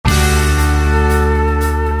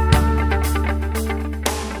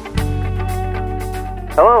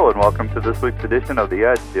Hello and welcome to this week's edition of The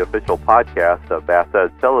Edge, the official podcast of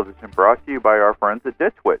B.A.S.S Television, brought to you by our friends at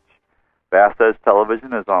Ditch Witch. B.A.S.S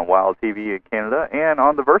Television is on Wild TV in Canada and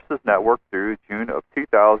on the V.A.S.S network through June of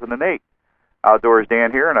 2008. Outdoors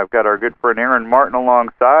Dan here, and I've got our good friend Aaron Martin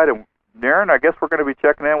alongside. And Aaron, I guess we're going to be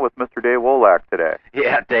checking in with Mr. Dave Wolak today.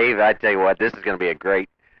 Yeah, Dave, I tell you what, this is going to be a great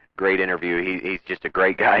interview. He's just a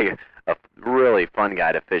great guy, a really fun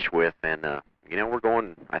guy to fish with, and we're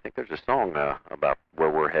going, I think there's a song about where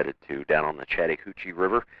we're headed to down on the Chattahoochee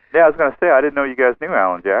River. Yeah, I was going to say, I didn't know you guys knew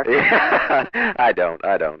Alan Jack. Yeah, I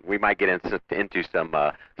don't. We might get into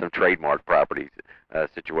some trademark properties,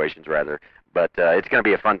 situations rather, but it's going to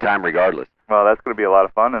be a fun time regardless. Well, that's going to be a lot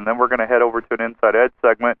of fun, and then we're going to head over to an Inside Edge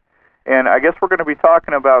segment, and I guess we're going to be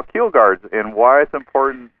talking about keel guards and why it's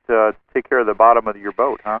important to take care of the bottom of your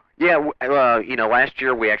boat, huh? Yeah, last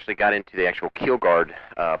year we actually got into the actual keel guard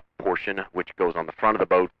portion, which goes on the front of the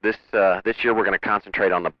boat. This year we're going to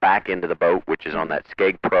concentrate on the back end of the boat, which is on that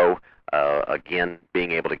SkegPro. Again,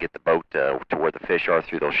 being able to get the boat to where the fish are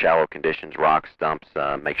through those shallow conditions, rocks, stumps,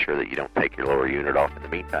 make sure that you don't take your lower unit off in the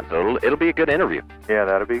meantime. So it'll be a good interview. Yeah,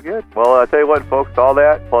 that'll be good. Well, I'll tell you what, folks, all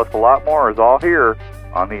that, plus a lot more, is all here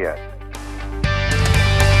on The Edge.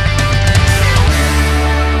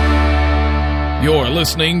 You're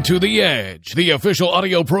listening to The Edge, the official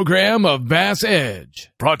audio program of Bass Edge.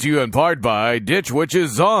 Brought to you in part by Ditch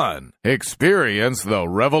Witch's On. Experience the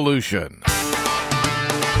revolution.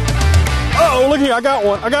 Oh, look here, I got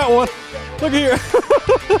one. Look here.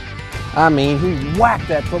 I mean, he whacked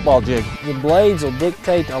that football jig. The blades will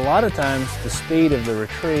dictate a lot of times the speed of the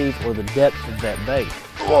retrieve or the depth of that bait.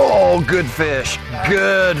 Oh, good fish.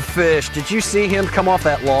 Good fish. Did you see him come off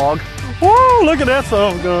that log? Whoa, look at that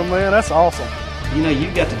son of a gun, man. That's awesome. You know,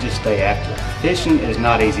 you've got to just stay active. Fishing is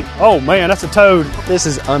not easy. Oh, man, that's a toad. This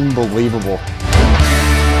is unbelievable.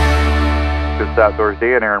 It's Outdoors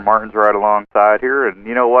Dan. Aaron Martin's right alongside here. And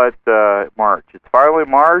you know what? March. It's finally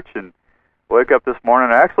March, and wake up this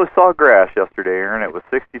morning. I actually saw grass yesterday, Aaron. It was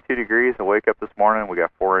 62 degrees. I wake up this morning, we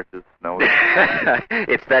got 4 inches of snow.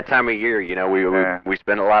 It's that time of year. You know, we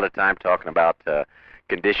spend a lot of time talking about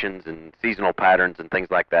conditions and seasonal patterns and things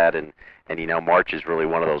like that, and you know, March is really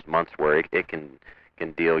one of those months where it can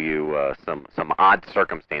deal you some odd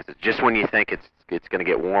circumstances. Just when you think it's going to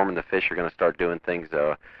get warm and the fish are going to start doing things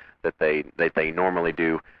that they normally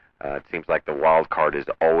do, it seems like the wild card is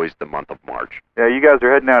always the month of March. Yeah, you guys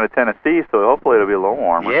are heading down to Tennessee, so hopefully it'll be a little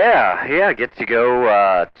warmer. Yeah, get to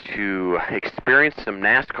go to experience some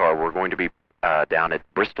NASCAR. We're going to be down at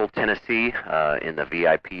Bristol, Tennessee, in the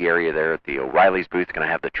VIP area there at the O'Reilly's booth. Going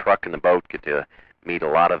to have the truck and the boat, get to meet a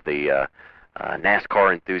lot of the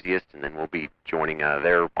NASCAR enthusiasts, and then we'll be joining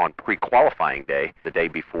there on pre-qualifying day, the day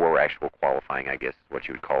before actual qualifying, I guess is what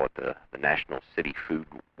you would call it, the National City Food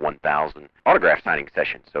 1000 autograph signing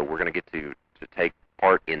session. So we're going to get to take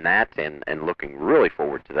part in that, and looking really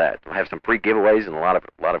forward to that. We'll have some pre-giveaways and a lot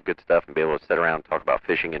of good stuff, and be able to sit around and talk about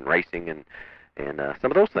fishing and racing and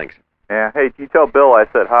some of those things. Yeah, hey, you tell Bill I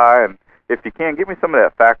said hi, and if you can, give me some of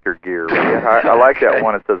that Factor gear. I like that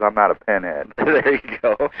one that says I'm not a pinhead. There you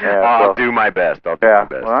go. Yeah, I'll do my best. I'll do my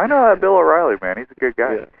best. Well, I know that Bill O'Reilly, man. He's a good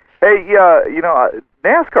guy. Yeah. Hey, you know,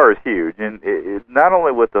 NASCAR is huge, and it not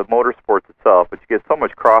only with the motorsports itself, but you get so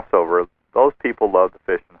much crossover. Those people love to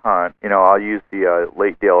fish and hunt. You know, I'll use the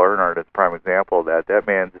late Dale Earnhardt as a prime example of that. That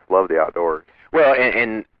man just loved the outdoors. Well,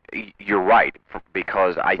 and you're right,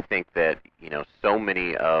 because I think that, you know, so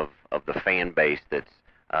many of the fan base that's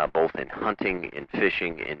both in hunting and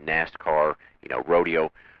fishing, in NASCAR, you know,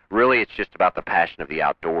 rodeo, really it's just about the passion of the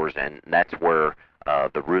outdoors, and that's where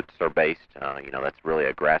the roots are based. You know, that's really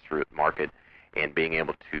a grassroots market, and being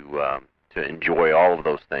able to enjoy all of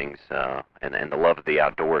those things and the love of the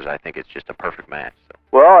outdoors, I think it's just a perfect match. So.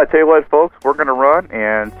 Well, I tell you what, folks, we're going to run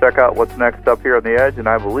and check out what's next up here on the Edge, and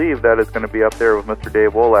I believe that is going to be up there with Mr.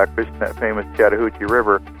 Dave Wolak fishing that famous Chattahoochee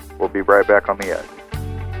River. We'll be right back on the Edge.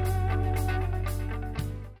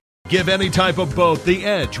 Give any type of boat the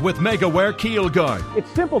edge with Megaware Keelguard. It's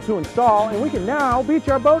simple to install, and we can now beach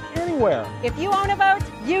our boat anywhere. If you own a boat,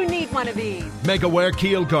 you need one of these. Megaware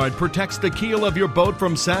Keelguard protects the keel of your boat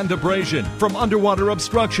from sand abrasion, from underwater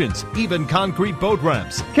obstructions, even concrete boat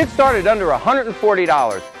ramps. Kits start at under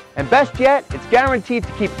 $140. And best yet, it's guaranteed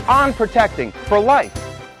to keep on protecting for life.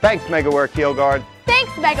 Thanks, Megaware Keelguard.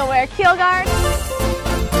 Thanks, Megaware Keelguard.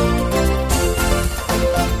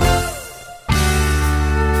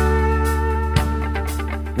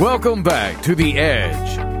 Welcome back to The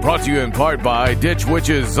Edge, brought to you in part by Ditch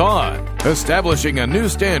Witch's On, establishing a new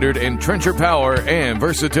standard in trencher power and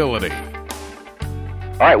versatility.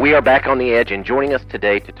 All right, we are back on The Edge, and joining us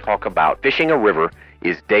today to talk about fishing a river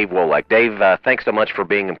is Dave Wolak. Dave, thanks so much for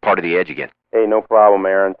being a part of The Edge again. Hey, no problem,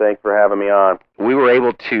 Aaron. Thanks for having me on. We were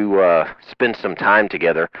able to spend some time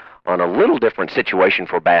together on a little different situation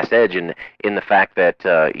for Bass Edge in the fact that,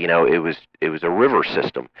 it was a river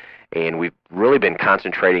system. And we've really been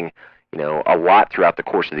concentrating, a lot throughout the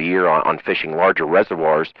course of the year on fishing larger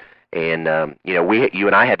reservoirs. And, you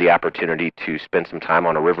and I had the opportunity to spend some time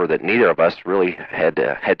on a river that neither of us really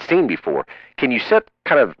had seen before. Can you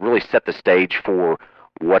really set the stage for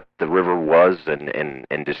what the river was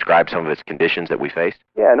and describe some of its conditions that we faced?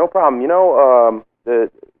 Yeah, no problem.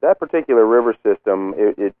 That particular river system,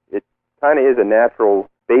 it kind of is a natural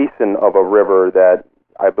basin of a river that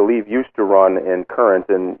I believe used to run in current,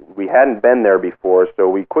 and we hadn't been there before, so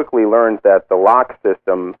we quickly learned that the lock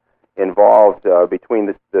system involved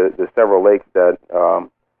between the several lakes that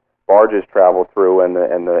barges travel through and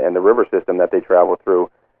the river system that they travel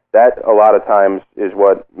through, that a lot of times is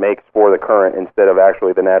what makes for the current instead of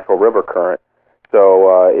actually the natural river current.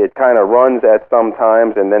 So it kind of runs at some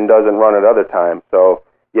times and then doesn't run at other times. So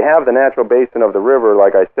you have the natural basin of the river,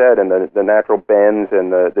 like I said, and the natural bends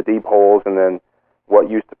and the deep holes, and then what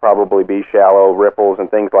used to probably be shallow ripples and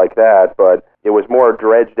things like that, but it was more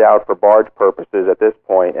dredged out for barge purposes at this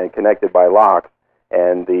point and connected by locks.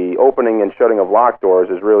 And the opening and shutting of lock doors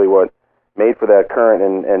is really what made for that current,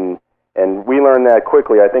 and we learned that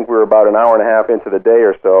quickly. I think we were about an hour and a half into the day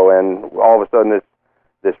or so, and all of a sudden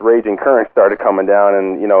this raging current started coming down,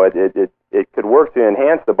 and it could work to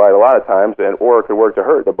enhance the bite a lot of times, or it could work to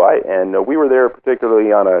hurt the bite. And we were there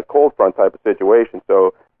particularly on a cold front type of situation,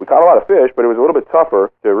 so we caught a lot of fish, but it was a little bit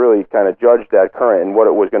tougher to really kind of judge that current and what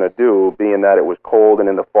it was going to do, being that it was cold and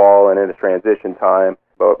in the fall and in a transition time.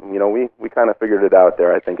 But, we kind of figured it out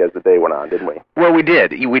there, I think, as the day went on, didn't we? Well, we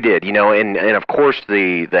did, and of course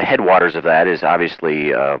the headwaters of that is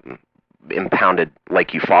obviously impounded Lake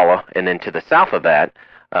Eufaula, and then to the south of that,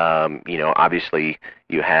 obviously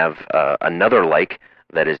you have another lake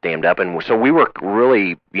that is dammed up, and so we were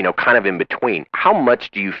really, kind of in between. How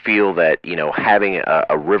much do you feel that, having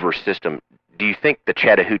a river system, do you think the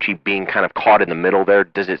Chattahoochee being kind of caught in the middle there,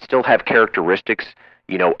 does it still have characteristics,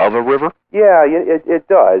 of a river? Yeah, it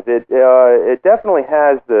does. It definitely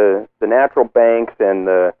has the natural banks and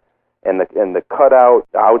the cutout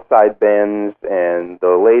outside bends and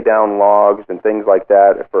the lay down logs and things like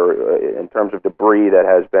that for in terms of debris that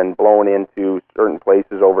has been blown into certain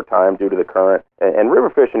places over time due to the current. And river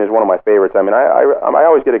fishing is one of my favorites. I mean, I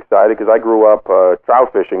always get excited because I grew up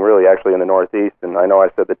trout fishing, really, actually in the Northeast, and I know I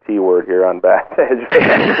said the T word here on Bass Edge,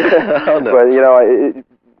 but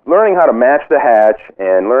learning how to match the hatch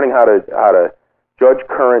and learning how to judge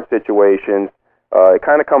current situations, it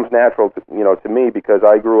kind of comes natural to me because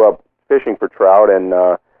I grew up fishing for trout, and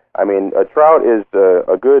a trout is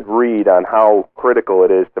a good read on how critical it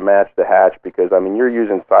is to match the hatch because you're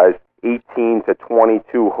using size 18 to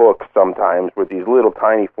 22 hooks sometimes with these little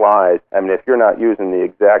tiny flies. If you're not using the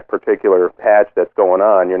exact particular hatch that's going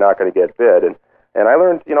on, you're not going to get bit. And I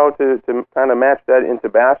learned to kind of match that into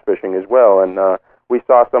bass fishing as well, and we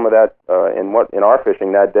saw some of that in our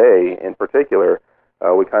fishing that day in particular.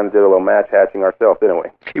 We kind of did a little match hatching ourselves, didn't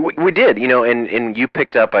we? We did, and you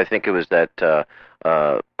picked up, I think it was that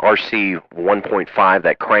RC 1.5,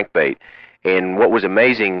 that crankbait. And what was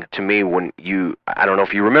amazing to me when I don't know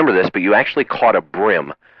if you remember this, but you actually caught a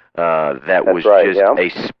brim that was just a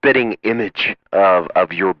spitting image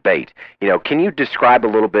of your bait. Can you describe a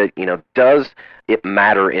little bit, does it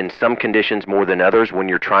matter in some conditions more than others when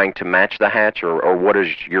you're trying to match the hatch, or what is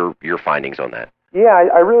your findings on that? Yeah,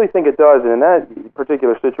 I really think it does. And in that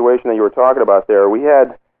particular situation that you were talking about there, we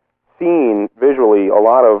had seen visually a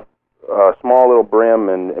lot of small little brim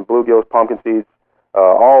and bluegills, pumpkin seeds,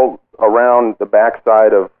 all around the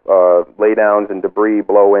backside of laydowns and debris,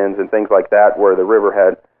 blow-ins, and things like that where the river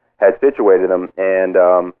had situated them. And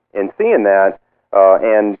in seeing that,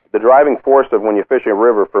 and the driving force of when you fish a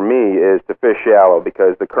river for me is to fish shallow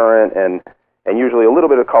because the current and usually a little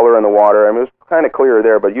bit of color in the water. It was kind of clearer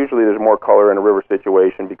there, but usually there's more color in a river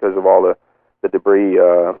situation because of all the debris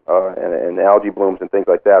and algae blooms and things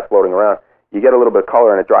like that floating around. You get a little bit of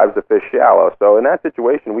color and it drives the fish shallow. So in that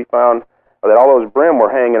situation, we found that all those brim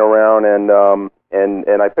were hanging around,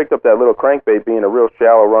 and I picked up that little crankbait, being a real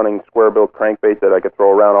shallow running square-billed crankbait that I could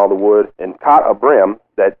throw around all the wood, and caught a brim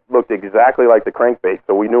that looked exactly like the crankbait.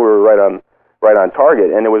 So we knew we were right on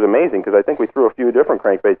target, and it was amazing because I think we threw a few different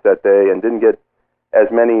crankbaits that day and didn't get as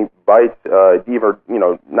many bites, either,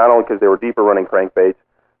 not only because they were deeper running crankbaits,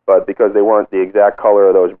 but because they weren't the exact color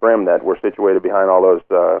of those brim that were situated behind all those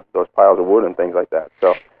piles of wood and things like that.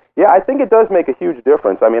 So, yeah, I think it does make a huge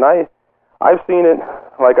difference. I mean, I've seen it,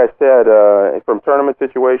 like I said, from tournament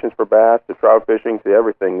situations for bass to trout fishing to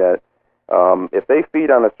everything, that if they feed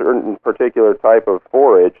on a certain particular type of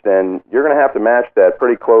forage, then you're going to have to match that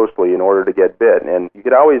pretty closely in order to get bit. And you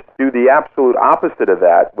could always do the absolute opposite of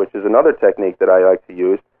that, which is another technique that I like to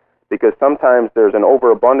use, because sometimes there's an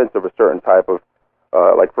overabundance of a certain type of,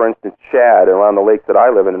 like for instance, shad around the lakes that I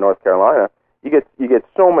live in North Carolina. You get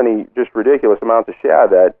so many just ridiculous amounts of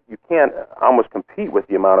shad that you can't almost compete with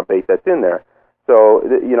the amount of bait that's in there. So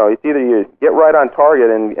it's either you get right on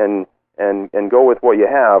target and go with what you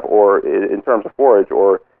have, or in terms of forage,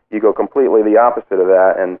 or you go completely the opposite of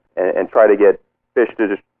that and try to get fish to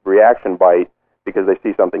just reaction bite because they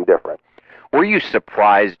see something different. Were you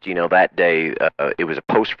surprised, that day, it was a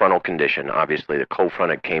post-frontal condition, obviously the cold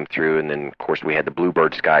front had came through, and then, of course, we had the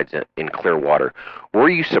bluebird skies in clear water. Were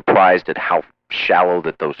you surprised at how shallow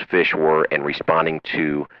that those fish were and responding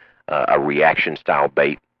to a reaction-style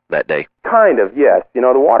bait that day? Kind of, yes. The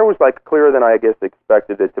water was clearer than I guess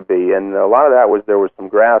expected it to be, and a lot of that was there was some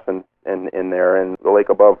grass in there, and the lake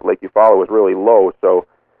above, Lake Eufaula, was really low, so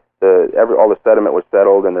all the sediment was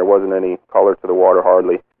settled, and there wasn't any color to the water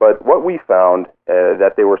hardly. But what we found,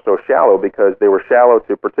 that they were so shallow because they were shallow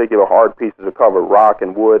to particular hard pieces of cover, rock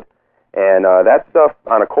and wood, and that stuff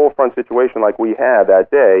on a cold front situation like we had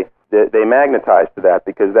that day, they magnetize to that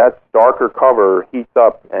because that darker cover heats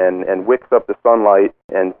up and wicks up the sunlight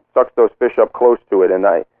and sucks those fish up close to it. And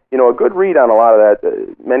a good read on a lot of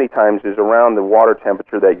that many times is around the water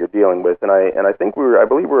temperature that you're dealing with. And I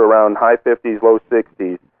believe we're around high 50s, low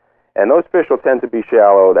 60s. And those fish will tend to be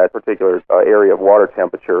shallow, that particular area of water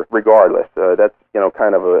temperature, regardless. That's,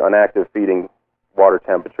 kind of an active feeding water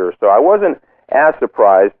temperature. So I wasn't as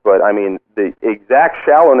surprised, but, the exact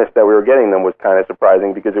shallowness that we were getting them was kind of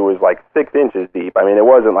surprising because it was 6 inches deep. It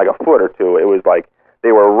wasn't like a foot or two. It was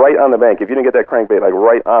they were right on the bank. If you didn't get that crankbait,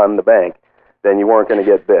 right on the bank, then you weren't going to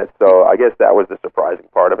get bit. So I guess that was the surprising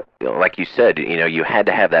part of it. Like you said, you had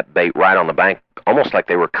to have that bait right on the bank, almost like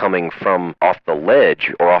they were coming from off the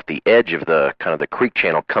ledge or off the edge of the kind of the creek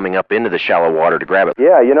channel, coming up into the shallow water to grab it.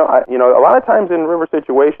 Yeah, a lot of times in river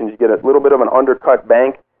situations, you get a little bit of an undercut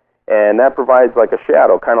bank, and that provides a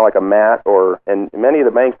shadow, kind of like a mat, and many of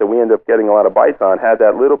the banks that we end up getting a lot of bites on had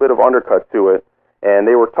that little bit of undercut to it, and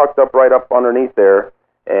they were tucked up right up underneath there,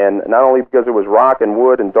 and not only because it was rock and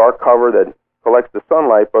wood and dark cover that collects the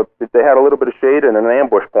sunlight, but they had a little bit of shade and an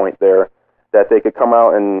ambush point there that they could come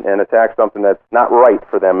out and attack something that's not right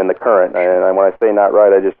for them in the current. And when I say not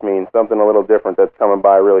right, I just mean something a little different that's coming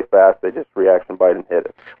by really fast. They just reaction bite and hit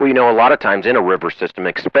it. Well, a lot of times in a river system,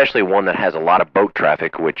 especially one that has a lot of boat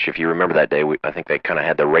traffic, which if you remember that day, I think they kind of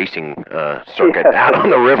had the racing circuit out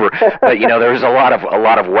on the river. But there was a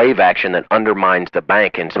lot of wave action that undermines the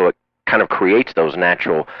bank, and so it kind of creates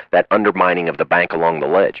that undermining of the bank along the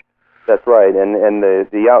ledge. That's right, and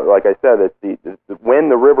like I said, when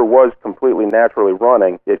the river was completely naturally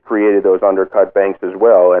running, it created those undercut banks as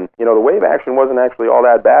well. And the wave action wasn't actually all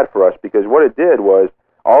that bad for us because what it did was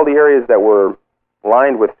all the areas that were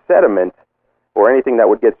lined with sediment or anything that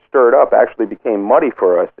would get stirred up actually became muddy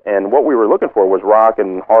for us. And what we were looking for was rock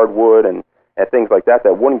and hardwood and things like that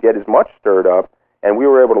wouldn't get as much stirred up. And we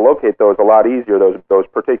were able to locate those a lot easier, those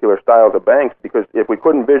particular styles of banks, because if we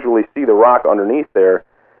couldn't visually see the rock underneath there,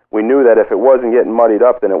 we knew that if it wasn't getting muddied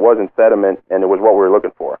up, then it wasn't sediment, and it was what we were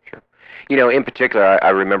looking for. Sure. In particular, I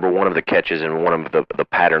remember one of the catches and one of the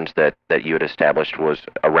patterns that you had established was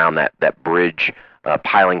around that bridge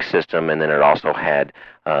piling system, and then it also had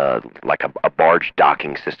a barge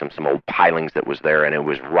docking system, some old pilings that was there, and it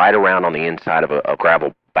was right around on the inside of a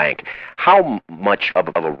gravel bank. How much of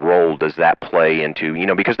a role does that play into,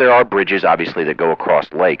 because there are bridges, obviously, that go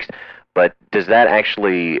across lakes, but do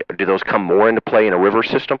those come more into play in a river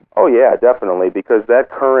system? Oh, yeah, definitely, because that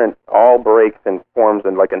current all breaks and forms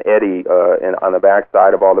in like an eddy on the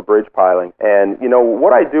backside of all the bridge pilings. And,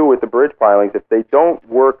 what I do with the bridge pilings, if they don't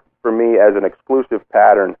work for me as an exclusive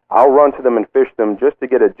pattern, I'll run to them and fish them just to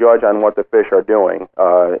get a judge on what the fish are doing.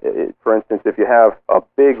 For instance, if you have a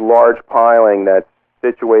big, large piling that's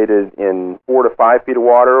situated in 4 to 5 feet of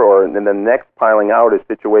water, or then the next piling out is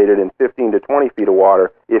situated in 15 to 20 feet of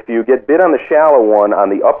water, if you get bit on the shallow one on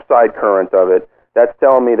the upside current of it, that's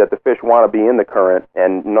telling me that the fish want to be in the current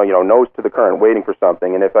and nose to the current waiting for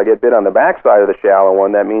something. And if I get bit on the backside of the shallow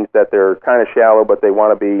one, that means that they're kind of shallow, but they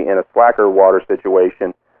want to be in a slacker water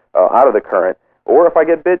situation out of the current. Or if I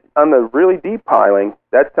get bit on the really deep piling,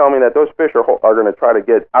 that's telling me that those fish are going to try to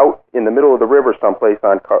get out in the middle of the river someplace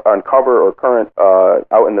on cover or current,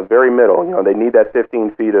 out in the very middle. They need that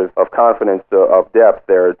 15 feet of confidence of depth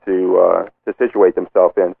there to situate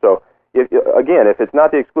themselves in. So, if it's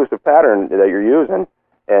not the exclusive pattern that you're using,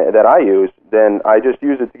 that I use, then I just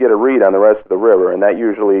use it to get a read on the rest of the river, and that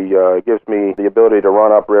usually gives me the ability to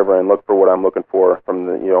run upriver and look for what I'm looking for from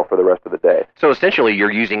for the rest of the day. So essentially,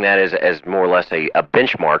 you're using that as more or less a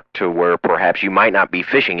benchmark to where perhaps you might not be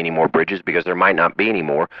fishing any more bridges because there might not be any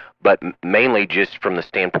more, but mainly just from the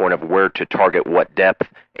standpoint of where to target what depth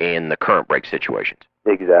in the current break situations.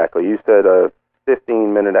 Exactly. You said a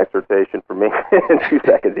 15-minute exhortation for me in 2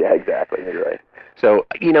 seconds. Yeah, exactly. You're right. So,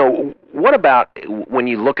 what about when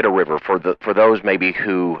you look at a river for those maybe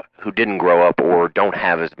who didn't grow up or don't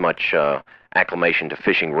have as much acclimation to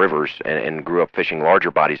fishing rivers and grew up fishing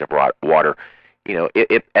larger bodies of water?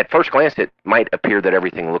 At first glance, it might appear that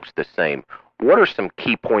everything looks the same. What are some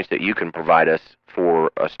key points that you can provide us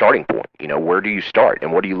for a starting point? Where do you start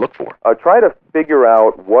and what do you look for? Try to figure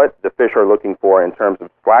out what the fish are looking for in terms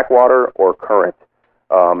of slack water or current.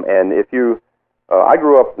 And if you I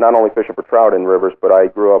grew up not only fishing for trout in rivers, but I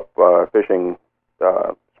grew up fishing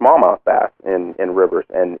smallmouth bass in rivers,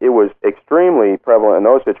 and it was extremely prevalent in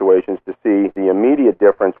those situations to see the immediate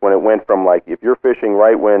difference when it went from, like, if you're fishing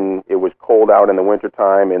right when it was cold out in the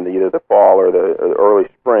wintertime in either the fall or the early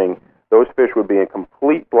spring, those fish would be in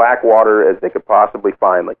complete black water as they could possibly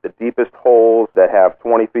find, like the deepest holes that have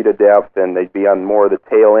 20 feet of depth, and they'd be on more of the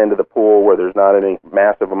tail end of the pool where there's not any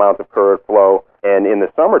massive amounts of current flow. And in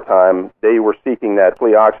the summertime, they were seeking that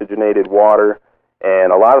fully oxygenated water,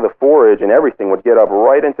 and a lot of the forage and everything would get up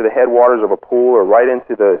right into the headwaters of a pool or right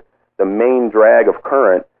into the main drag of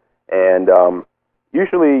current. And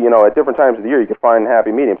usually, at different times of the year, you can find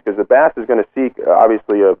happy mediums because the bass is going to seek,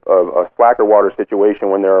 obviously, a slacker water situation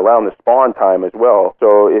when they're around the spawn time as well.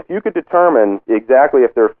 So if you could determine exactly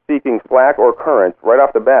if they're seeking slack or current right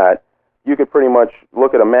off the bat, you could pretty much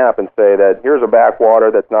look at a map and say that here's a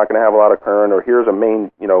backwater that's not going to have a lot of current, or here's a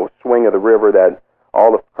main, swing of the river that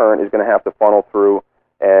all the current is going to have to funnel through,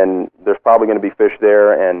 and there's probably going to be fish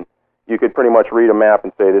there, and you could pretty much read a map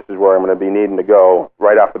and say this is where I'm going to be needing to go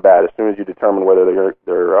right off the bat as soon as you determine whether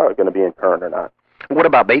they're going to be in current or not. What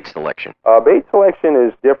about bait selection? Bait selection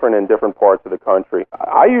is different in different parts of the country.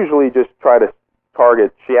 I usually just try to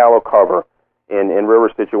target shallow cover in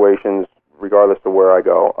river situations regardless of where I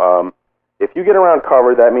go. If you get around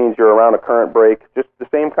cover, that means you're around a current break, just the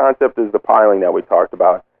same concept as the piling that we talked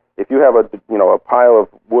about. If you have a pile of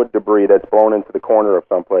wood debris that's blown into the corner of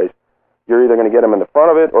someplace, you're either going to get them in the front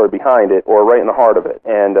of it or behind it or right in the heart of it.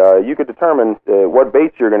 And you could determine what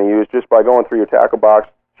baits you're going to use just by going through your tackle box,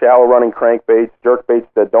 shallow running crankbaits, jerk baits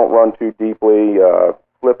that don't run too deeply,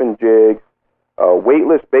 flipping jigs.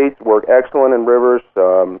 Weightless baits work excellent in rivers.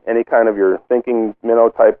 Any kind of your thinking minnow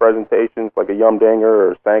type presentations like a yum dinger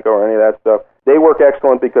or Senko or any of that stuff, they work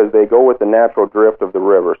excellent because they go with the natural drift of the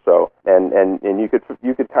river. So and you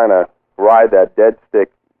could kind of ride that dead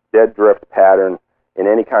stick, dead drift pattern in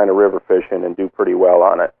any kind of river fishing and do pretty well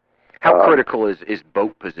on it. How critical is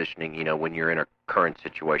boat positioning, when you're in a current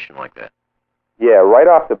situation like that? Yeah, right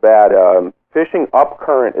off the bat, fishing up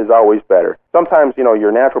current is always better. Sometimes,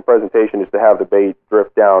 your natural presentation is to have the bait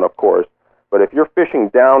drift down, of course. But if you're fishing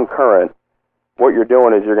down current, what you're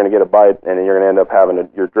doing is you're going to get a bite, and you're going to end up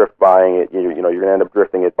you're drift buying it. You're going to end up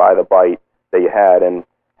drifting it by the bite that you had and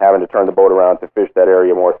having to turn the boat around to fish that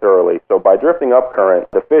area more thoroughly. So by drifting up current,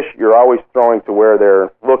 the fish you're always throwing to where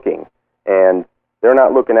they're looking, and they're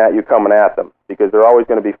not looking at you coming at them because they're always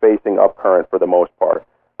going to be facing up current for the most part.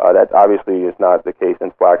 That obviously is not the case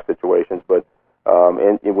in slack situations, but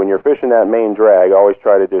when you're fishing that main drag, always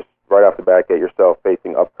try to just right off the bat get yourself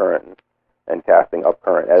facing up current and casting up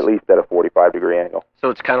current, at least at a 45-degree angle. So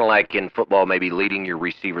it's kind of like in football, maybe leading your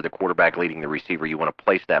receiver, the quarterback leading the receiver. You want to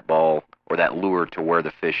place that ball or that lure to where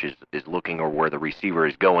the fish is looking or where the receiver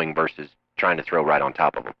is going versus trying to throw right on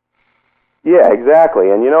top of them. Yeah, exactly.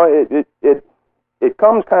 And, it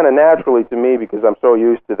comes kind of naturally to me because I'm so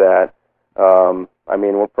used to that.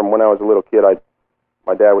 From when I was a little kid,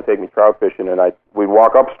 my dad would take me trout fishing, and we'd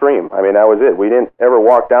walk upstream. That was it. We didn't ever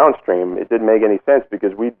walk downstream. It didn't make any sense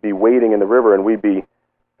because we'd be wading in the river, and we'd be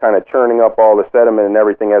kind of churning up all the sediment and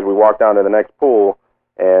everything as we walked down to the next pool,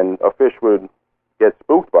 and a fish would get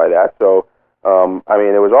spooked by that. So,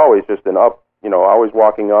 it was always just an up, always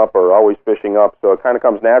walking up or always fishing up, so it kind of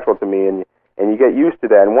comes natural to me, and you get used to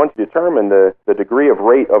that. And once you determine the degree of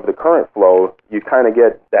rate of the current flow, you kind of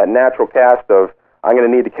get that natural cast of, I'm going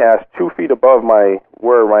to need to cast 2 feet above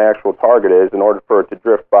where my actual target is in order for it to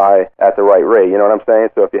drift by at the right rate. You know what I'm saying?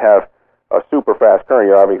 So if you have a super fast current,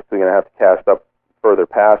 you're obviously going to have to cast up further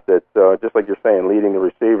past it. So just like you're saying, leading the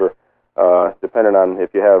receiver, depending on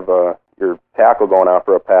if you have your tackle going out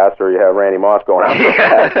for a pass or you have Randy Moss going out for a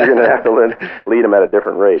pass, you're going to have to lead them at a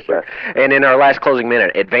different rate. Sure. And in our last closing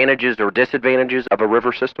minute, advantages or disadvantages of a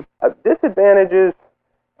river system? Disadvantages,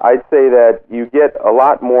 I'd say that you get a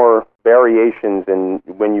lot more variations in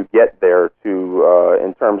when you get there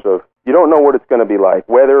in terms of you don't know what it's going to be like.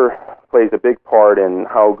 Weather plays a big part in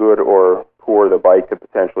how good or poor the bite could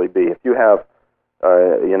potentially be. If you have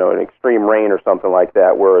an extreme rain or something like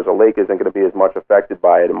that, whereas a lake isn't going to be as much affected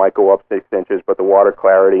by it. It might go up 6 inches, but the water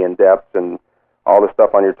clarity and depth and all the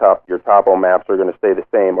stuff on your topo maps are going to stay the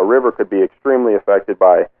same. A river could be extremely affected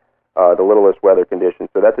by the littlest weather conditions,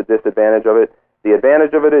 so that's a disadvantage of it. The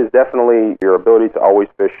advantage of it is definitely your ability to always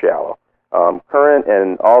fish shallow. Current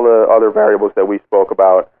and all the other variables that we spoke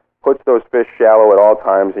about puts those fish shallow at all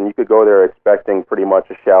times, and you could go there expecting pretty much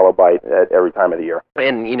a shallow bite at every time of the year.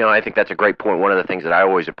 And, I think that's a great point. One of the things that I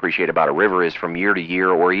always appreciate about a river is from year to year,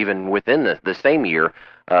 or even within the same year,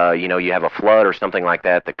 you have a flood or something like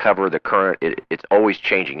that, the cover, the current, it's always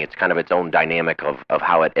changing. It's kind of its own dynamic of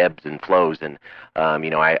how it ebbs and flows. And,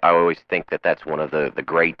 I always think that that's one of the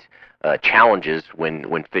great challenges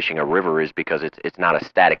when fishing a river is because it's not a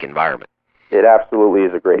static environment. It absolutely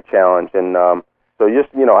is a great challenge. And so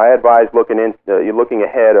just, I advise looking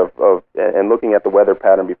ahead and looking at the weather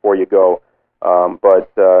pattern before you go.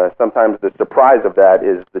 But sometimes the surprise of that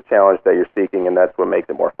is the challenge that you're seeking, and that's what makes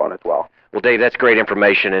it more fun as well. Well, Dave, that's great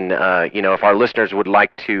information, and if our listeners would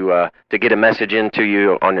like to get a message into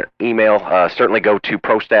you on your email, certainly go to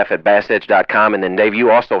prostaff@bassedge.com, and then Dave,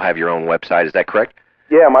 you also have your own website, is that correct?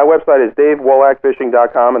 Yeah, my website is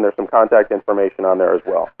davewolakfishing.com, and there's some contact information on there as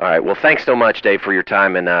well. All right, well, thanks so much, Dave, for your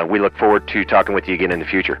time, and we look forward to talking with you again in the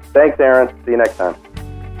future. Thanks, Aaron. See you next time.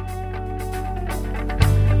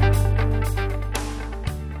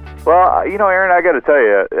 Well, Aaron, I got to tell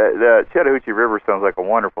you, the Chattahoochee River sounds like a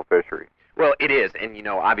wonderful fishery. Well, it is, and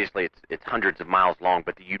obviously it's hundreds of miles long,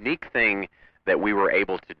 but the unique thing that we were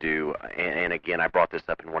able to do, and again, I brought this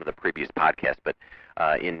up in one of the previous podcasts, but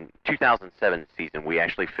in 2007 season, we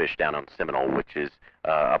actually fished down on Seminole, which is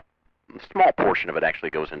a small portion of it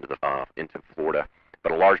actually goes into Florida,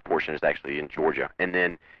 but a large portion is actually in Georgia. And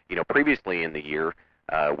then, previously in the year,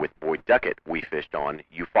 with Boyd Duckett, we fished on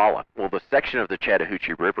Eufaula. Well, the section of the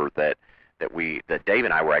Chattahoochee River that Dave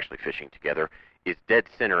and I were actually fishing together is dead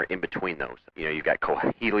center in between those. You've got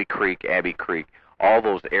Coahuila Creek, Abbey Creek, all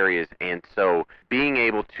those areas, and so being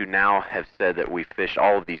able to now have said that we fished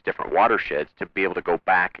all of these different watersheds, to be able to go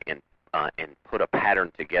back and put a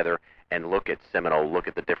pattern together and look at Seminole, look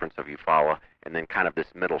at the difference of Eufaula, and then kind of this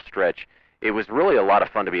middle stretch, it was really a lot of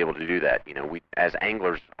fun to be able to do that. We as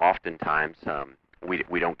anglers oftentimes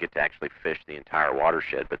we don't get to actually fish the entire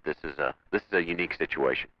watershed, but this is a unique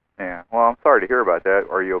situation. Yeah. Well, I'm sorry to hear about that.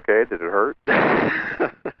 Are you okay? Did it hurt?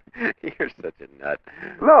 You're such a nut.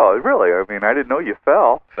 No, really. I mean, I didn't know you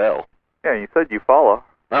fell. Fell? Yeah, you said you follow.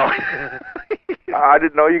 Oh. I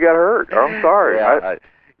didn't know you got hurt. I'm sorry. Yeah,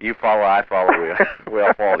 you follow, I follow. We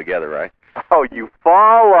all fall together, right? Oh, you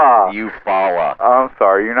follow. You follow. I'm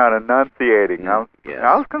sorry. You're not enunciating. Yes.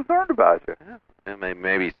 I was concerned about you. Yeah.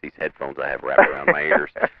 Maybe it's these headphones I have wrapped around my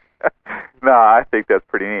ears. No, I think that's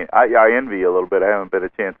pretty neat. I envy you a little bit. I haven't been a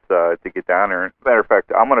chance to get down there. Matter of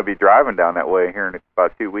fact, I'm going to be driving down that way here in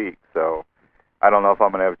about 2 weeks, so I don't know if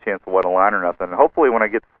I'm going to have a chance to wet a line or nothing. Hopefully when I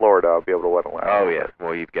get to Florida, I'll be able to wet a line. Oh, yeah.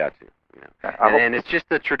 Well, you've got to. And it's just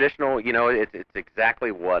the traditional, it's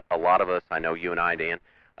exactly what a lot of us, I know you and I, Dan,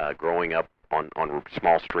 growing up on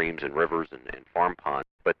small streams and rivers and farm ponds,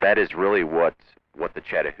 but that is really what the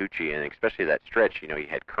Chattahoochee, and especially that stretch, you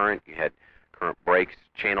had current breaks,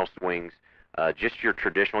 channel swings, just your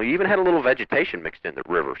traditional. You even had a little vegetation mixed in the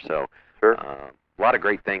river, so sure. A lot of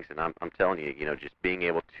great things. And I'm telling you, just being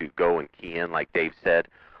able to go and key in, like Dave said,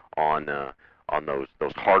 on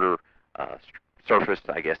those harder surface,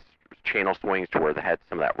 I guess, channel swings to where they had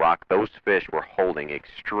some of that rock. Those fish were holding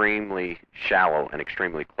extremely shallow and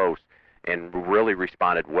extremely close, and really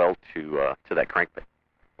responded well to that crankbait.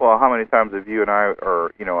 Well, how many times have you and I,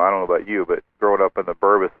 or I don't know about you, but growing up in the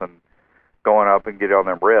Burbus and going up and get on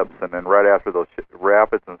them rips, and then right after those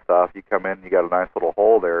rapids and stuff, you come in and you got a nice little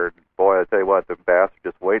hole there. And boy, I tell you what, the bass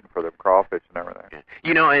are just waiting for them crawfish and everything.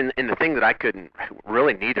 And the thing that I couldn't,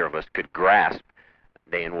 really neither of us could grasp,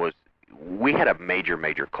 Dan, was we had a major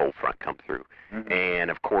cold front come through. Mm-hmm. And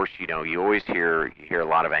of course, you always hear a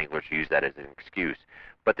lot of anglers use that as an excuse.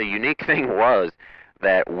 But the unique thing was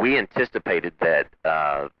that we anticipated that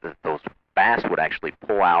those bass would actually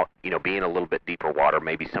pull out, being a little bit deeper water,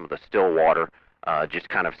 maybe some of the still water, just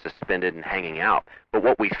kind of suspended and hanging out. But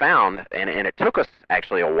what we found, and it took us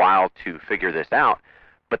actually a while to figure this out,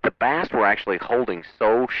 but the bass were actually holding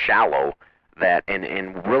so shallow that,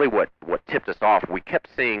 and really what tipped us off, we kept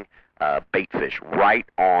seeing bait fish right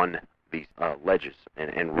on these ledges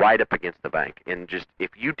and right up against the bank. And just,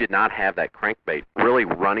 if you did not have that crankbait really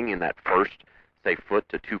running in that first say, foot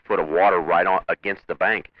to 2 foot of water right on against the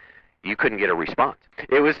bank, you couldn't get a response.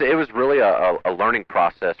 It was really a learning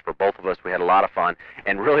process for both of us. We had a lot of fun,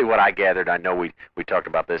 and really what I gathered, I know we talked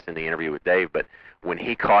about this in the interview with Dave, but when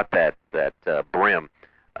he caught that brim,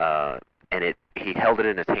 and he held it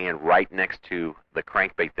in his hand right next to the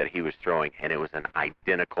crankbait that he was throwing, and it was an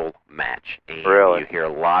identical match. And really? You hear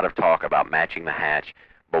a lot of talk about matching the hatch,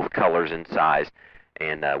 both colors and size,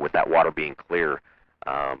 and with that water being clear,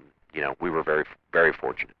 we were very, very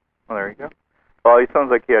fortunate. Well, there you go. Well, he sounds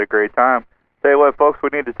like he had a great time. Tell you what, folks, we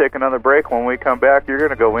need to take another break. When we come back, you're going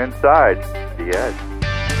to go inside the Edge.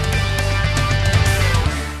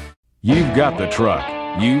 You've got the truck.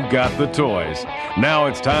 You've got the toys. Now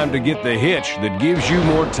it's time to get the hitch that gives you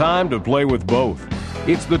more time to play with both.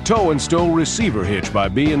 It's the Tow and Stow Receiver Hitch by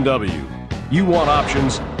B&W. You want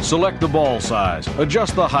options? Select the ball size,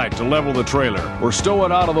 adjust the height to level the trailer, or stow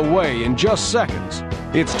it out of the way in just seconds.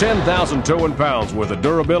 It's 10,000 towing pounds worth of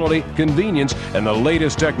durability, convenience, and the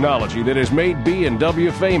latest technology that has made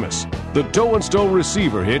B&W famous. The Tow and Stow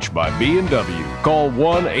Receiver Hitch by B&W. Call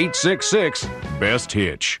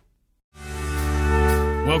 1-866-BEST-HITCH.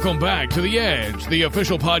 Welcome back to The Edge, the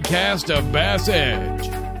official podcast of Bass Edge.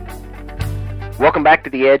 Welcome back to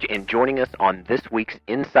The Edge, and joining us on this week's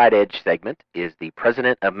Inside Edge segment is the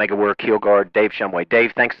president of Megaware Keelguard, Dave Shumway.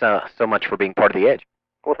 Dave, thanks so much for being part of The Edge.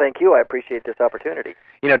 Well, thank you. I appreciate this opportunity.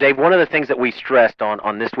 Dave, one of the things that we stressed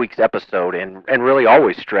on this week's episode, and really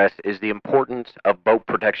always stress, is the importance of boat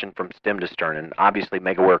protection from stem to stern. And obviously,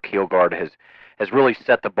 Megaware Keelguard has really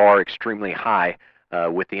set the bar extremely high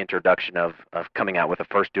with the introduction of coming out with the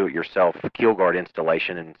first do-it-yourself Keelguard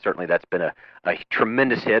installation, and certainly that's been a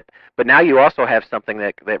tremendous hit. But now you also have something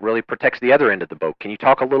that really protects the other end of the boat. Can you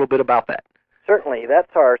talk a little bit about that? Certainly.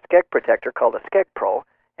 That's our skeg protector called a SkegPro.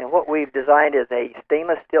 And what we've designed is a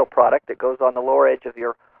stainless steel product that goes on the lower edge of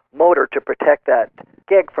your motor to protect that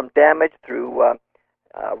skeg from damage through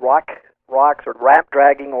rocks or ramp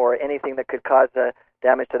dragging or anything that could cause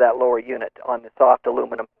damage to that lower unit on the soft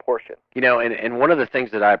aluminum portion. And one of the things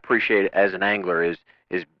that I appreciate as an angler is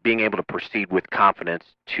being able to proceed with confidence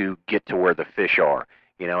to get to where the fish are.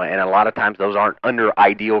 And a lot of times those aren't under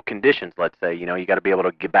ideal conditions, let's say. You got to be able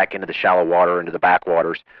to get back into the shallow water, into the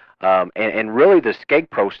backwaters. And really the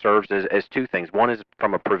SkegPro serves as two things. One is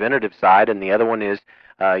from a preventative side, and the other one is,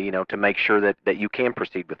 to make sure that you can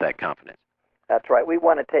proceed with that confidence. That's right. We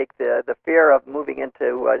want to take the fear of moving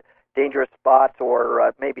into dangerous spots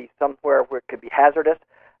or maybe somewhere where it could be hazardous.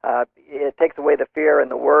 It takes away the fear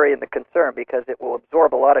and the worry and the concern because it will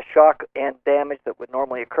absorb a lot of shock and damage that would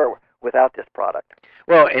normally occur without this product.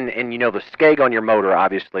 Well, and the skeg on your motor,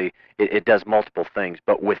 obviously, it does multiple things.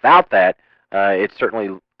 But without that, it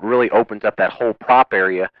certainly really opens up that whole prop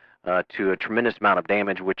area to a tremendous amount of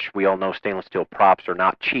damage, which we all know stainless steel props are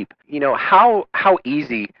not cheap. How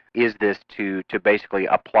easy is this to basically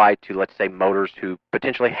apply to, let's say, motors who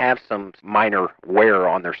potentially have some minor wear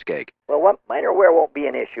on their skeg? Well, minor wear won't be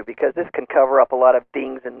an issue because this can cover up a lot of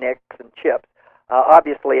dings and nicks and chips.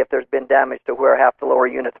 Obviously, if there's been damage to where half the lower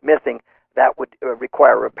unit's missing, that would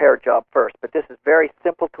require a repair job first. But this is very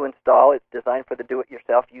simple to install. It's designed for the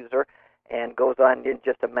do-it-yourself user and goes on in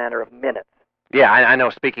just a matter of minutes. Yeah, I know.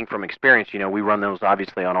 Speaking from experience, we run those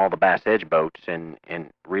obviously on all the Bass Edge boats, and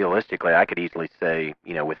realistically, I could easily say,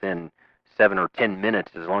 within 7 or 10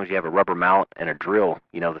 minutes, as long as you have a rubber mallet and a drill,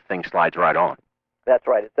 the thing slides right on. That's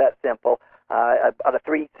right. It's that simple. About a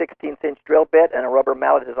 3/16-inch drill bit and a rubber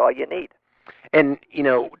mallet is all you need. And,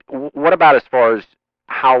 what about as far as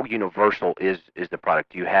how universal is the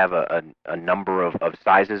product? Do you have a number of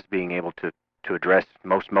sizes being able to address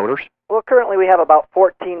most motors? Well, currently we have about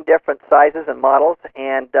 14 different sizes and models,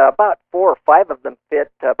 and about 4 or 5 of them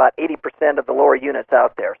fit about 80% of the lower units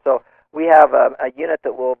out there. So we have a unit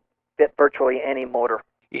that will fit virtually any motor.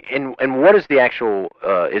 And what is the actual,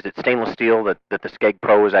 is it stainless steel that the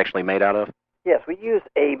SkegPro is actually made out of? Yes, we use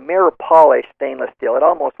a mirror polished stainless steel. It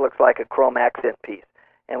almost looks like a chrome accent piece.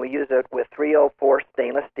 And we use it with 304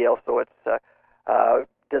 stainless steel, so it's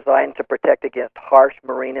designed to protect against harsh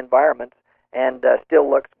marine environments and still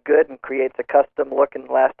looks good and creates a custom look and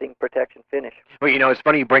lasting protection finish. Well, it's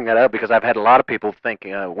funny you bring that up because I've had a lot of people think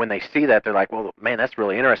when they see that, they're like, well, man, that's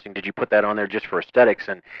really interesting. Did you put that on there just for aesthetics?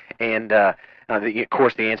 And of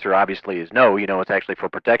course, the answer obviously is no. It's actually for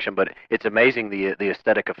protection, but it's amazing the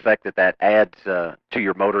aesthetic effect that adds to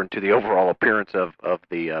your motor and to the overall appearance of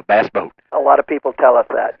the bass boat. A lot of people tell us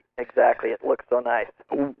that. Exactly. It looks so nice.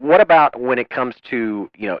 What about when it comes to,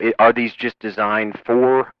 are these just designed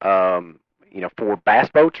for, for bass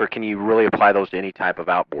boats, or can you really apply those to any type of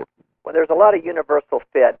outboard? Well, there's a lot of universal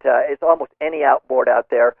fit. It's almost any outboard out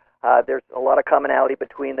there. There's a lot of commonality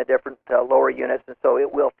between the different lower units, and so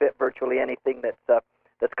it will fit virtually anything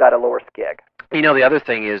that's got a lower skeg. You know, the other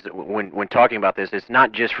thing is, when talking about this, it's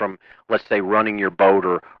not just from, let's say, running your boat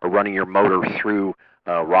or running your motor through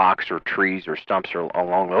rocks or trees or stumps or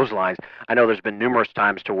along those lines. I know there's been numerous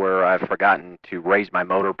times to where I've forgotten to raise my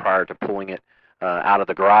motor prior to pulling it out of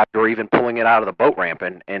the garage or even pulling it out of the boat ramp,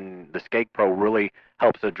 and the SkegPro really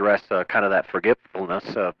helps address kind of that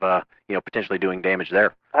forgetfulness of potentially doing damage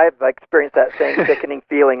there. I've experienced that same sickening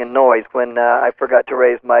feeling and noise when I forgot to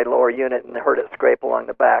raise my lower unit and heard it scrape along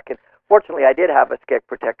the back. And fortunately, I did have a skeg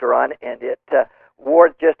protector on, and it wore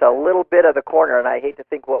just a little bit of the corner, and I hate to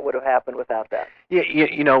think what would have happened without that. Yeah,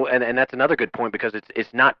 and that's another good point, because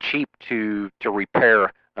it's not cheap to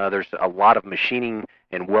repair. There's a lot of machining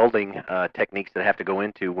and welding techniques that have to go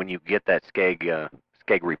into when you get that skeg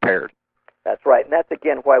repaired. That's right, and that's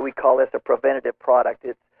again why we call this a preventative product.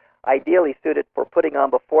 It's ideally suited for putting on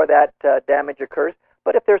before that damage occurs,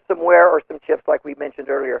 but if there's some wear or some chips like we mentioned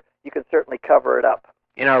earlier, you can certainly cover it up.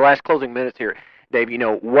 In our last closing minutes here, Dave,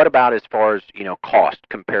 what about as far as, cost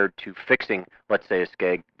compared to fixing, let's say, a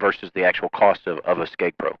skeg versus the actual cost of a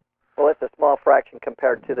SkegPro? Well, it's a small fraction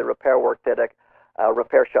compared to the repair work that a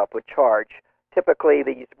repair shop would charge. Typically,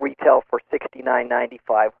 these retail for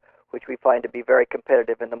 $69.95, which we find to be very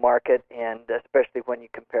competitive in the market, and especially when you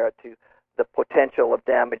compare it to the potential of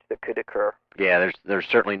damage that could occur. Yeah, there's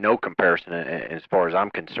certainly no comparison as far as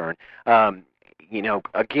I'm concerned.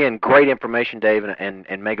 Again, great information, Dave, and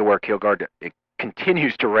Megaware Keelguard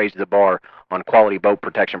continues to raise the bar on quality boat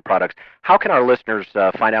protection products. How can our listeners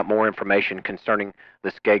find out more information concerning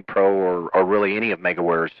the SkegPro or really any of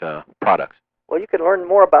Megaware's products? Well, you can learn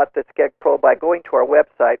more about the SkegPro by going to our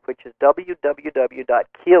website, which is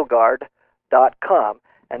www.keelguard.com,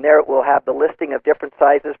 and there it will have the listing of different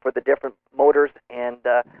sizes for the different motors and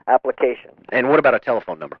applications. And what about a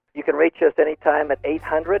telephone number? You can reach us anytime at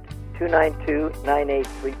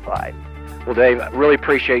 800-292-9835. Well, Dave, I really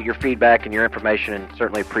appreciate your feedback and your information, and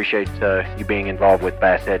certainly appreciate you being involved with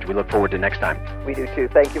Bass Edge. We look forward to next time. We do too.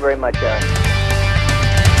 Thank you very much, Aaron.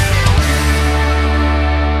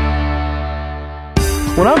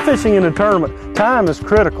 When I'm fishing in a tournament, time is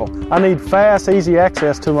critical. I need fast, easy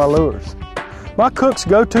access to my lures. My Cook's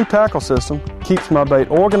go-to tackle system keeps my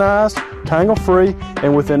bait organized, tangle-free,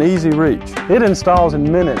 and within easy reach. It installs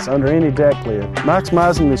in minutes under any deck lid,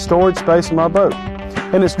 maximizing the storage space in my boat.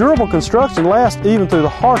 And its durable construction lasts even through the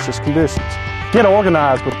harshest conditions. Get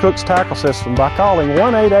organized with Cook's tackle system by calling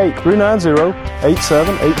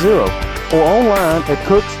 1-888-390-8780 or online at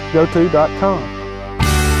cooksgoto.com.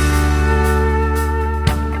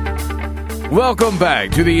 Welcome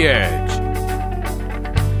back to The Edge.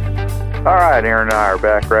 All right, Aaron and I are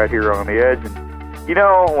back right here on The Edge. And,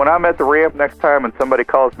 when I'm at the ramp next time and somebody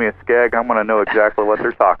calls me a skeg, I'm going to know exactly what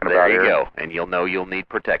they're talking about. There you Aaron. go, and you'll know you'll need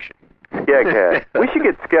protection. Skeg head. We should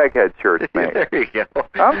get skeg head shirts made. There you go.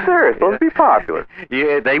 I'm serious. Those would be popular.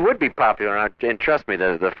 Yeah, they would be popular. And trust me,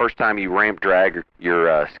 the first time you ramp drag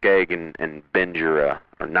your skeg and bend your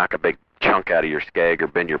or knock a big chunk out of your skeg or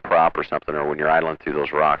bend your prop or something, or when you're idling through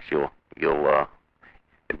those rocks, you'll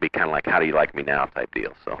it'd be kind of like, how do you like me now type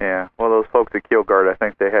deal. So yeah, well, those folks at Keelguard, I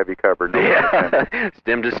think they have you covered. Yeah,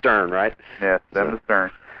 stem to stern, right? Yeah, stem to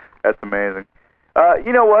stern. That's amazing.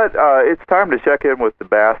 You know what? It's time to check in with the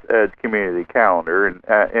Bass Edge community calendar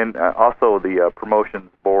and also the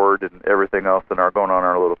promotions board and everything else that are going on in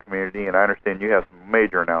our little community. And I understand you have some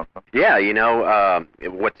major announcements. Yeah,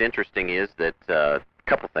 what's interesting is that a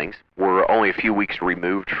couple things. We're only a few weeks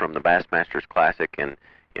removed from the Bassmasters Classic, and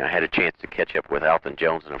I had a chance to catch up with Alton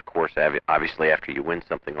Jones, and of course, obviously, after you win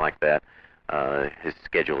something like that, his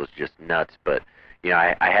schedule is just nuts. But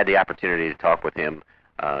I had the opportunity to talk with him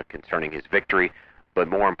concerning his victory, but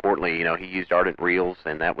more importantly, he used ardent reels,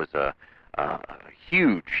 and that was a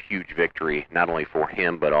huge victory, not only for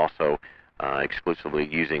him, but also exclusively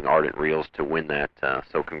using ardent reels to win that.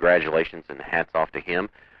 So congratulations and hats off to him.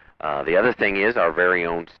 The other thing is our very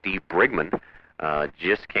own Steve Brigman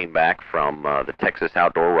just came back from the Texas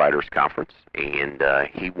Outdoor Writers Conference, and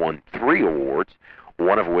he won 3 awards,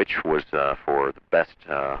 one of which was for the best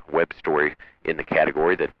web story in the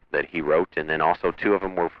category that he wrote, and then also 2 of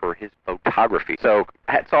them were for his photography. So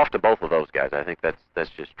hats off to both of those guys. I think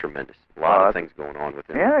that's just tremendous. A lot of things going on with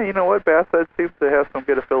him. Yeah, you know what? Bass Edge seems to have some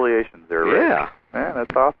good affiliations there, right? Yeah. Yeah,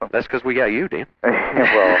 that's awesome. That's because we got you, Dan.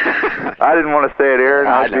 Well, I didn't want to say it, Aaron.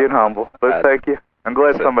 I was being humble, but thank you. I'm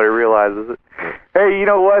glad somebody realizes it. Hey, you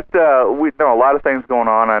know what? We know a lot of things going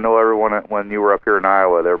on. I know everyone, when you were up here in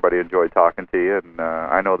Iowa, everybody enjoyed talking to you, and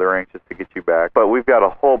I know they're anxious to get you back. But we've got a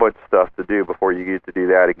whole bunch of stuff to do before you get to do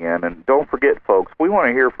that again. And don't forget, folks, we want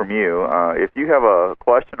to hear from you. If you have a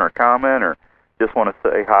question or comment or just want to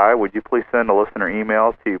say hi, would you please send a listener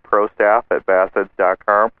email to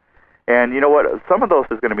prostaff@bassedge.com. And you know what? Some of those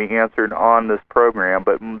is going to be answered on this program,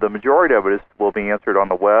 but the majority of it will be answered on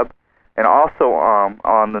the web and also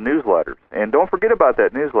on the newsletters. And don't forget about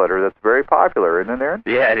that newsletter. That's very popular, isn't it, Aaron?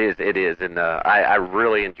 Yeah, it is. And I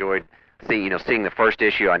really enjoyed seeing the first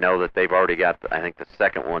issue. I know that they've already got, I think the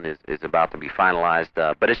second one is about to be finalized.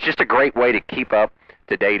 But it's just a great way to keep up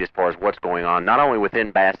to date as far as what's going on, not only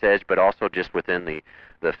within Bass Edge, but also just within the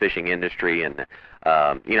fishing industry. And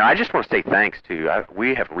I just want to say thanks to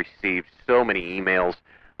we have received so many emails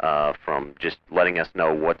from just letting us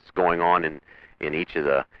know what's going on in each of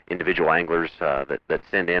the individual anglers that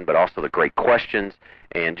send in, but also the great questions,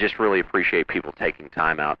 and just really appreciate people taking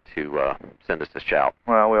time out to send us a shout.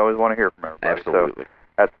 Well, we always want to hear from everybody. Absolutely. So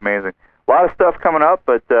that's amazing. A lot of stuff coming up,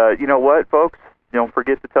 but you know what, folks? Don't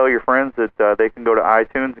forget to tell your friends that they can go to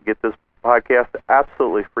iTunes and get this podcast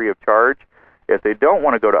absolutely free of charge. If they don't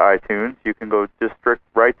want to go to iTunes, you can go just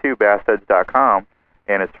right to BASSEDGE.com,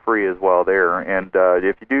 and it's free as well there. And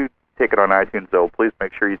if you do take it on iTunes, though, please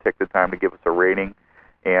make sure you take the time to give us a rating.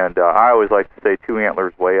 And I always like to say 2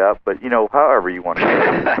 antlers way up, but, however you want to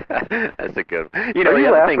do it. That's a good one. Are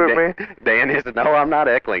you laughing at me? Dan is, no, I'm not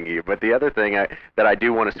heckling you. But the other thing that I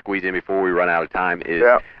do want to squeeze in before we run out of time is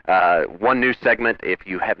one new segment. If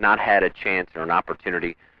you have not had a chance or an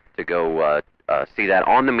opportunity to go see that,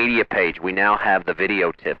 on the media page, we now have the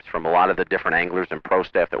video tips from a lot of the different anglers and pro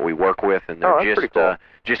staff that we work with. And they're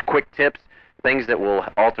just quick tips, things that will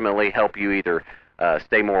ultimately help you either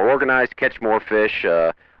stay more organized, catch more fish,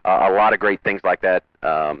 a lot of great things like that.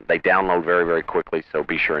 They download very, very quickly, so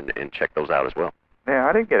be sure and check those out as well. Yeah,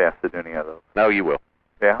 I didn't get asked to do any of those. No, you will.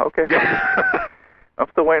 Yeah, okay. I'm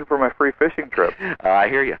still waiting for my free fishing trip. I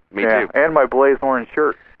hear you. Me too. And my blaze orange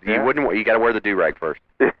shirt. You You got to wear the do-rag first.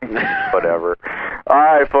 Whatever. All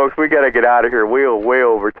right, folks, we got to get out of here. We're way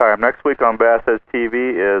over time. Next week on Bass Edge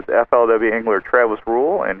TV is FLW angler Travis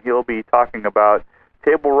Rule, and he'll be talking about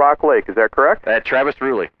Table Rock Lake. Is that correct? Travis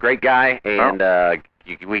Ruley, great guy, and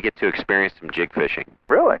we get to experience some jig fishing.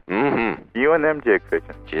 Really? Mm-hmm. You and them jig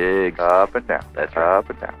fishing. Jigs. Up and down. That's right. Up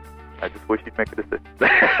and down. I just wish you'd make a decision.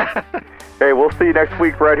 Hey, we'll see you next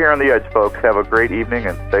week right here on The Edge, folks. Have a great evening,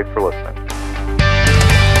 and thanks for listening.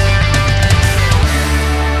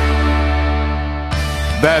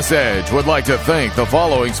 Bass Edge would like to thank the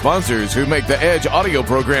following sponsors who make the Edge audio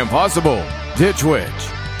program possible: Ditch Witch,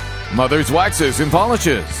 Mother's Waxes and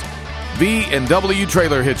Polishes, B&W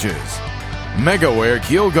Trailer Hitches, Megaware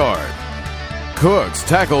Keelguard, Cook's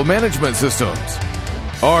Tackle Management Systems,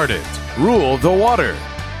 Ardent Rule the Water,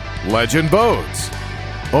 Legend Boats,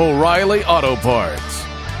 O'Reilly Auto Parts,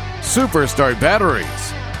 Superstart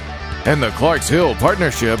Batteries, and the Clarks Hill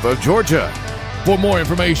Partnership of Georgia. For more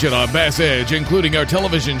information on Bass Edge, including our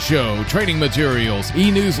television show, training materials,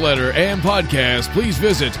 e-newsletter, and podcast, please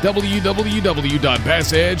visit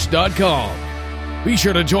www.bassedge.com. Be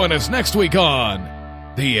sure to join us next week on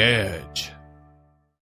The Edge.